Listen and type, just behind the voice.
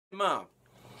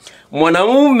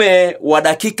Mwanaume wa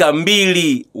dakika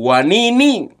 2 wa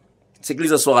nini?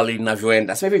 Sikiliza swali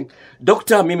linavyoenda. Sasa hivi,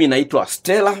 Dokta, mimi naitwa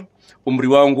Stella, umri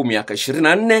wangu miaka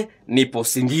 24, nipo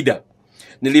Singida.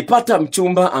 Nilipata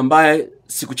mchumba ambaye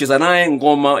sikucheza naye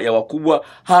ngoma ya wakubwa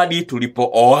hadi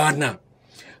tulipooana.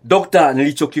 Dokta,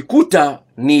 nilichokikuta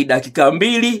ni dakika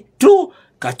 2 tu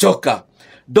kachoka.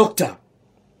 Dokta,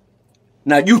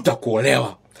 najuta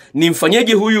kuolewa.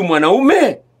 Nimfanyeje huyu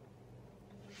mwanaume?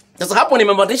 Sasa hapo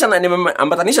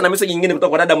nimeambatanisha na message nyingine kutoka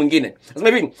kwa dada mwingine. Sasa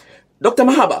hivi, Dr.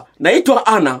 Mahaba, naitwa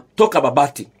Ana toka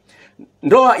Babati.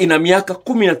 Ndoa ina miaka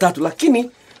 13,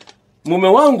 lakini mume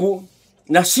wangu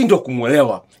nashindwa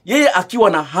kumuolewa. Yeye akiwa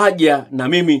na haja na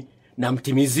mimi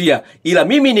namtimizia, ila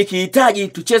mimi nikihitaji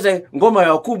tucheze ngoma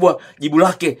ya wakubwa, jibu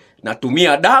lake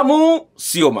natumia damu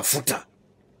sio mafuta.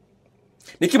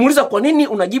 Nikimuuliza kwa nini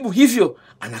unajibu hivyo,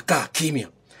 anakaa kimya.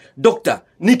 Dokta,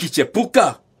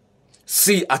 nikichepuka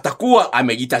si atakuwa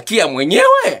amejitakia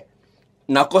mwenyewe?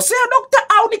 Nakosea dokta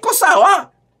au niko sawa?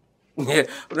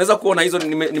 Unaweza kuona hizo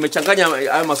nimechanganya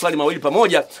haya maswali mawili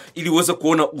pamoja ili uweze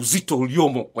kuona uzito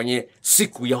uliomo kwenye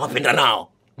siku ya wapendanao.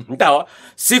 Sawa?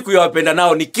 Siku ya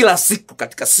wapendanao ni kila siku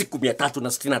katika siku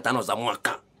 365 za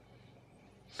mwaka.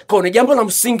 Kwa ni jambo la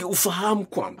msingi ufahamu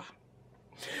kwamba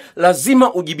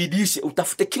lazima ujibidishe,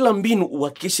 utafute kila mbinu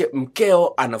uhakikishe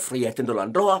mkeo anafurahia tendo la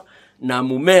ndoa na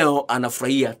mumeo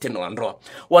anafurahia tendo la ndoa.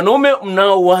 Wanaume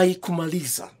mnaowahi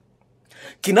kumaliza,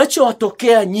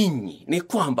 kinachowatokea nyinyi ni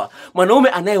kwamba mwanaume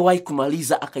anayewahi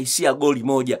kumaliza akaishia goli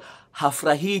moja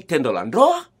hafurahii tendo la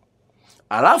ndoa,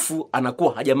 alafu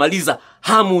anakuwa hajamaliza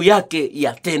hamu yake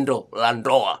ya tendo la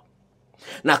ndoa.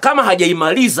 Na kama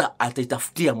hajaimaliza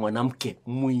ataitafutia mwanamke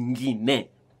mwingine.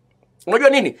 Unajua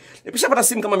nini? Nilipata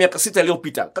simu kama miaka 6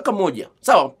 iliyopita. Kaka mmoja,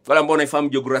 sawa? Wale ambao wanaifahamu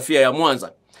jiografia ya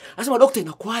Mwanza. Anasema, dokta,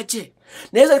 inakuaje?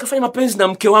 Naweza nikafanya mapenzi na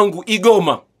mke wangu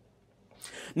Igoma.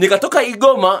 Nikatoka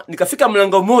Igoma, nikafika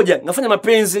mlango mmoja, nikafanya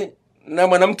mapenzi na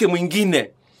mwanamke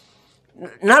mwingine.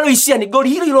 Naloishia ni goli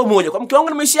hilo moja. Kwa mke wangu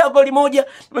nimeishia goli moja,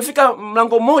 nimefika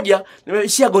mlango mmoja,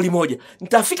 nimeishia goli moja.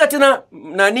 Nitafika tena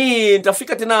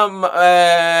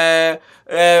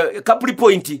couple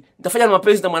point, nitafanya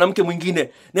mapenzi na mwanamke mwingine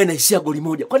na naishia goli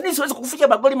moja. Kwa nini siwezi kufikia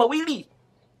magoli mawili?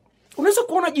 Unaweza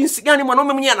kuona jinsi gani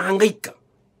mwanaume mwenyewe anahangaika.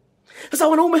 Sasa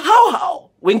wanaume hao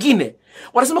wengine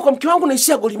wanasema kwa mke wangu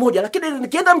naishia goli moja, lakini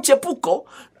nikienda mchepuko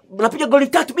napiga goli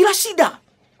 3 bila shida.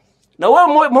 Na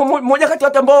wewe mmoja kati ya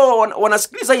watu ambao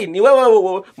wanasikiliza hii, ni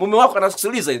wewe mume wako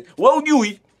anasikiliza hii, wewe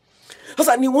hujui.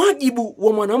 Sasa ni wajibu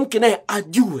wa mwanamke naye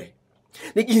ajue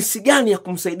ni jinsi gani ya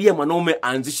kumsaidia mwanaume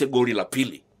aanzishe goli la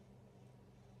pili.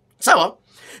 Sawa?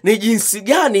 Ni jinsi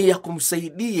gani ya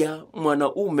kumsaidia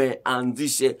mwanaume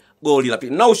aanzishe goli la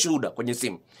pili. Na ushuhuda kwenye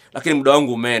simu. Lakini muda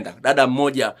wangu umeenda. Dada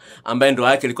mmoja ambaye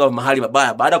ndoa yake ilikuwa mahali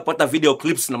mabaya, baada ya kupata video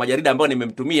clips na majarida ambayo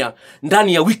nimemtumia,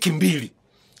 ndani ya wiki 2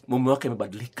 mume wake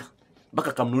amebadilika.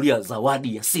 Mpaka kamnulia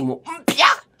zawadi ya simu mpya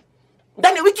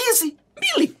ndani ya wiki hizi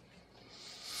 2.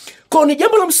 Kwa ni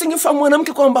jambo la msingi fahamu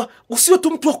mwanamke kwamba usiwe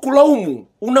tu mtu wa kulaumu.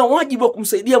 Una wajibu wa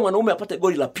kumsaidia mwanaume apate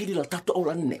goli la 2, la 3 au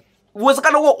la 4.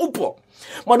 Uwezekano huo upo.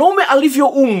 Mwanaume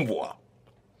alivyoumbwa,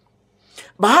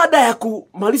 baada ya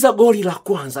kumaliza goli la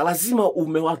kwanza lazima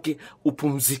uume wake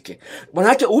upumzike. Maana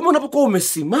yake uume unapokuwa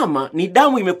umesimama ni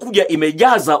damu imekuja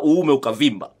imejaza uume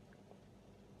ukavimba.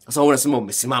 Sasa unasema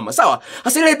umesimama, sawa?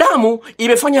 Sasa ile damu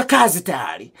imefanya kazi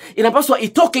tayari. Inapaswa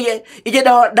itoke ije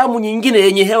damu nyingine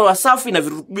yenye hewa safi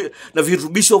na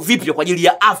virutubisho vipya kwa ajili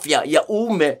ya afya ya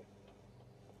uume.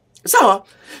 Sawa?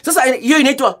 Sasa hiyo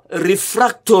inaitwa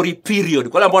refractory period.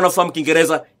 Kwa wale ambao wanafahamu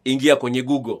Kiingereza, ingia kwenye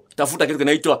Google, tafuta kitu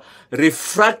kinaitwa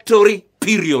refractory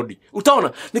period.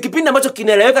 Utaona ni kipindi ambacho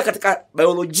kinaeleweka katika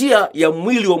biolojia ya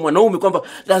mwili wa mwanaume kwamba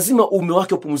lazima uume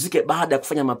wake upumzike baada ya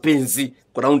kufanya mapenzi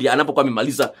kwa raundi anapokuwa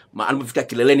amemaliza, anapofika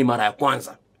kileleni mara ya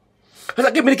kwanza.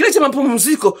 Sasa kipindi kile cha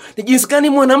mapumziko ni jinsi gani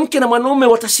mwanamke na mwanaume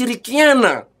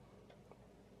watashirikiana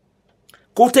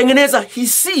kutengeneza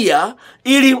hisia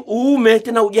ili uume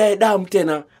tena ujae damu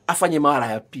tena afanye mara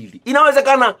ya pili.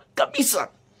 Inawezekana kabisa.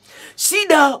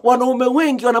 Shida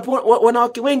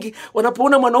wanawake wengi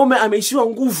wanapoona mwanaume ameishiwa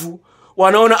nguvu,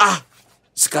 wanaona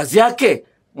si kazi yake,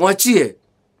 mwachie.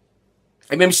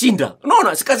 Imemshinda.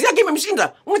 Unaona, si kazi yake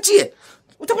imemshinda, mwachie.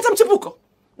 Utapata mchepuko.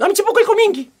 Na mchepuko iko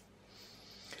mingi.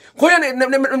 Kwa hiyo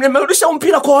nimerudisha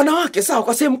mpira kwa wanawake, sawa,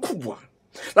 kwa sehemu kubwa.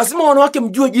 Lazima wanawake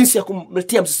mjue jinsi ya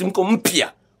kumletea msisimko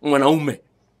mpya mwanaume.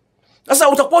 Sasa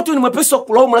utakuwa tu ni mwepesi wa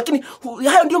kulaumu, lakini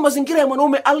hayo ndio mazingira ya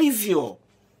mwanaume alivyo.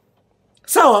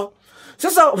 Sawa?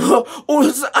 Sasa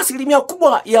asilimia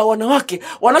kubwa ya wanawake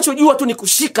wanachojua tu ni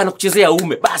kushika na kuchezea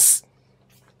uume basi.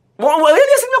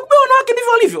 Asilimia kubwa ya wanawake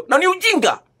ndivyo walivyo, na ni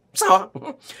ujinga. Sawa?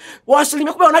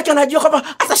 Asilimia kubwa wanawake anajua kwamba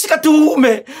atashika tu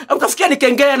uume. Utafikia ni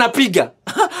kengele anapiga.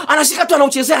 Anashika tu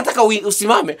anauchezea anataka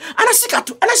usimame. Anashika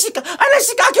tu, anashika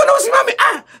akiona usimame.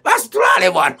 Basi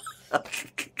tulale bwana.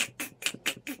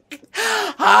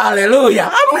 Haleluya.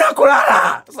 Hamna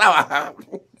kulala. Sawa?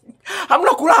 Hamna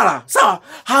kulala. Sawa?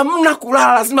 Hamna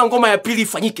kulala. Lazima ngoma ya pili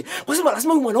ifanyike. Kwa sababu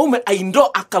lazima mwanaume aindo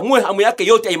akamue hamu yake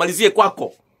yote aimalizie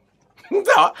kwako.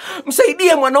 Sawa?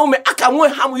 Msaidie mwanaume akamue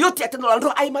hamu yote ya tendo la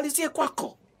ndoa aimalizie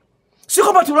kwako. Sio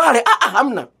kama tulale.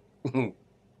 Hamna.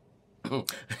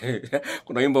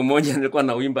 Kuna wimbo mmoja nilikuwa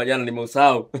na uimba jana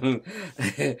nimeusahau.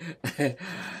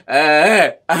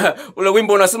 Ule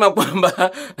wimbo unasema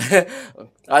kwamba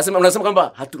unasema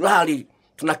kwamba hatulali,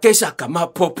 tunakesha kama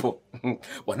popo.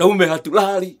 Wanaume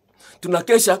hatulali,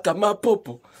 tunakesha kama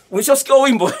popo. Umeshasikia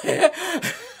wimbo?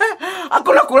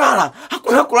 Hakuna kulala,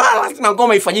 hakuna kulala. Lazima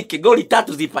ngoma ifanyike, goli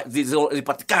 3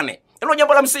 zipatikane. Hilo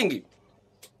jambo la msingi.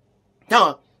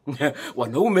 Sawa?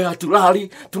 Wanaume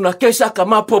hatulali, tunakesha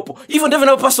kama popo. Hivyo ndivyo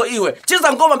inapaswa iwe.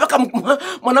 Cheza ngoma mpaka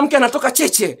mwanamke anatoka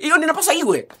cheche. Hiyo ndio inapaswa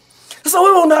iwe. Sasa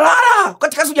wewe unalala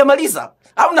katika kazi hujamaliza.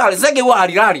 Hauna zege wa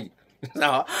halali.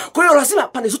 Sawa? Kwa hiyo lazima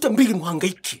pande zote mbili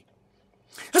muhangaike.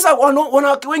 Sasa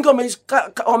wanawake wengi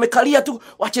wamekalia tu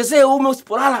wachezee uume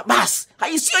usipolala basi.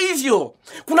 Sio hivyo.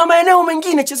 Kuna maeneo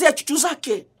mengine chezea chuchu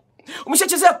zake.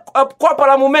 Umeshachezea kwapa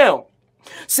la mumeo.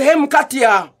 Sehemu kati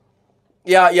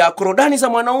ya korodani za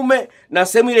mwanaume na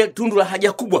sehemu ile tundu la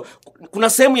haja kubwa. Kuna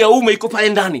sehemu ya uume iko pale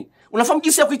ndani. Unafahamu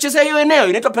jinsi ya kuichezea hiyo eneo?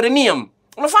 Inaitwa perineum.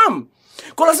 Unafahamu?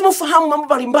 Kwa lazima ufahamu mambo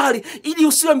mbalimbali ili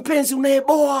usiwe mpenzi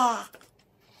unayeboa.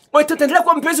 Wewe utaendelea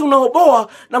kuwa mpenzi unaoboa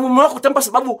na mume wako utampa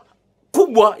sababu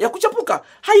kubwa ya kuchapuka.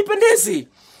 Haipendezi.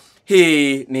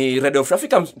 Hii ni Radio Free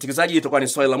Africa, msikilizaji. Itakuwa ni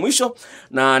swali la mwisho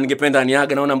na ningependa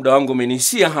niage, naona muda wangu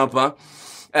umenishia hapa.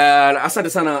 Asante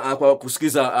sana kwa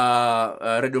kusikiza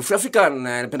Radio Free Africa,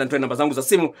 na napenda nitoe namba zangu za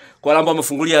simu kwa wale ambao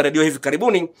wamefungulia radio hivi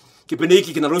karibuni. Kipindi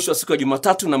hiki kinarushwa siku ya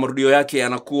Jumatatu na marudio yake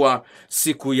yanakuwa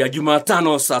siku ya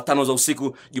Jumatano saa 5 za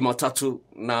usiku, Jumatatu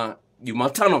na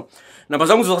Jumatano. Namba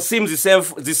zangu za simu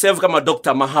zisave kama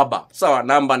Dr. Mahaba. Sawa,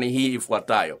 namba ni hii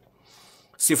ifuatayo: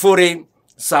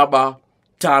 0754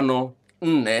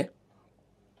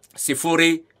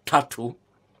 03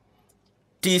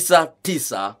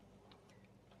 99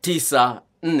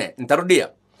 94. Nitarudia: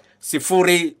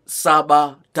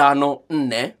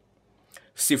 0754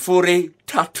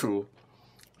 03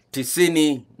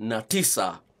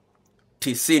 99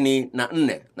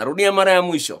 94. Narudia mara ya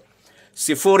mwisho: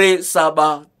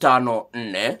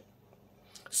 0754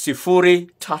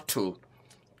 03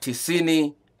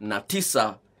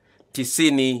 99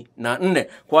 94.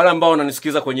 Kwa wale ambao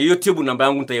wananisikiliza kwenye YouTube, namba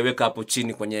yangu nitaiweka hapo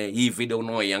chini kwenye hii video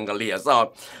unaoiangalia.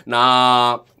 Sawa?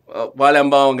 Na wale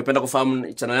ambao wangependa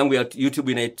kufahamu channel yangu ya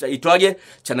YouTube inaitwaje?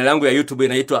 Channel yangu ya YouTube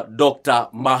inaitwa Dr.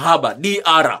 Mahaba,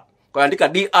 DR. Kwa andika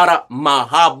DR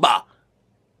Mahaba.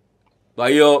 Kwa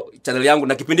hiyo channel yangu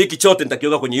na kipindi hiki chote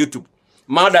nitakiweka kwenye YouTube.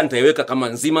 Mada nitaiweka kama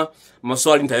nzima,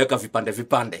 maswali nitaiweka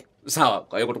vipande. Sawa?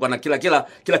 Kwa hiyo kutoka na kila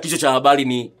kichwa cha habari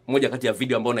ni moja kati ya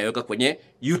video ambayo naiweka kwenye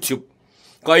YouTube.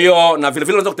 Kwa hiyo na vile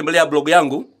unaweza kutembelea blog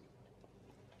yangu.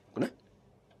 Kuna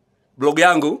blog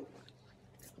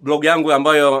yangu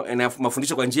ambayo ina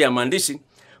mafundisho kwa njia ya maandishi.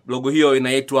 Blog hiyo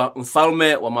inaitwa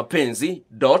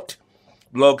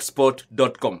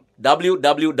mfalmewamapenzi.blogspot.com.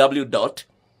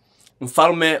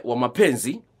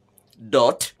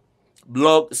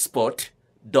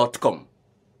 www.mfalmewamapenzi.blogspot.com.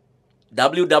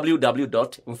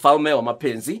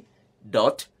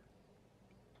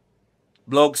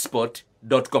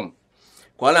 www.mfalmewamapenzi.blogspot.com.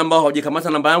 Kwa wale ambao hawajakamata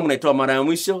namba yangu naitoa mara ya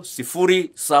mwisho: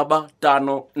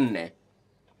 0754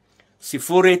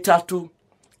 03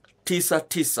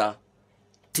 99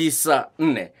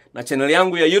 94. Na channel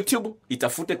yangu ya YouTube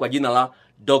itafute kwa jina la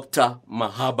Dr.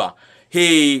 Mahaba.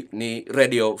 Hii ni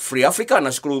Radio Free Africa.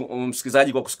 Nashukuru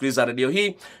msikilizaji kwa kusikiliza radio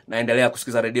hii. Naendelea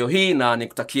kusikiliza radio hii na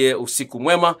nikutakie usiku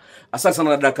mwema. Asante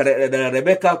sana dada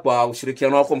Rebecca kwa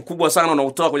ushirikiano wako mkubwa sana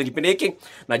unaotoa kwenye kipindi hiki,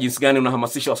 na jinsi gani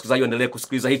unahamasisha wasikilizaji waendelee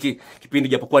kusikiliza hiki kipindi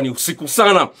japokuwa ni usiku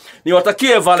sana.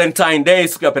 Niwatakie Valentine Day,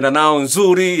 siku ya pendanao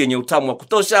nzuri yenye utamu wa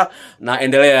kutosha, na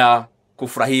endelea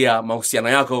kufurahia mahusiano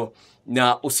yako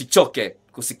na usichoke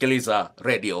kusikiliza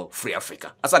Radio Free Africa.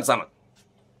 Asante sana.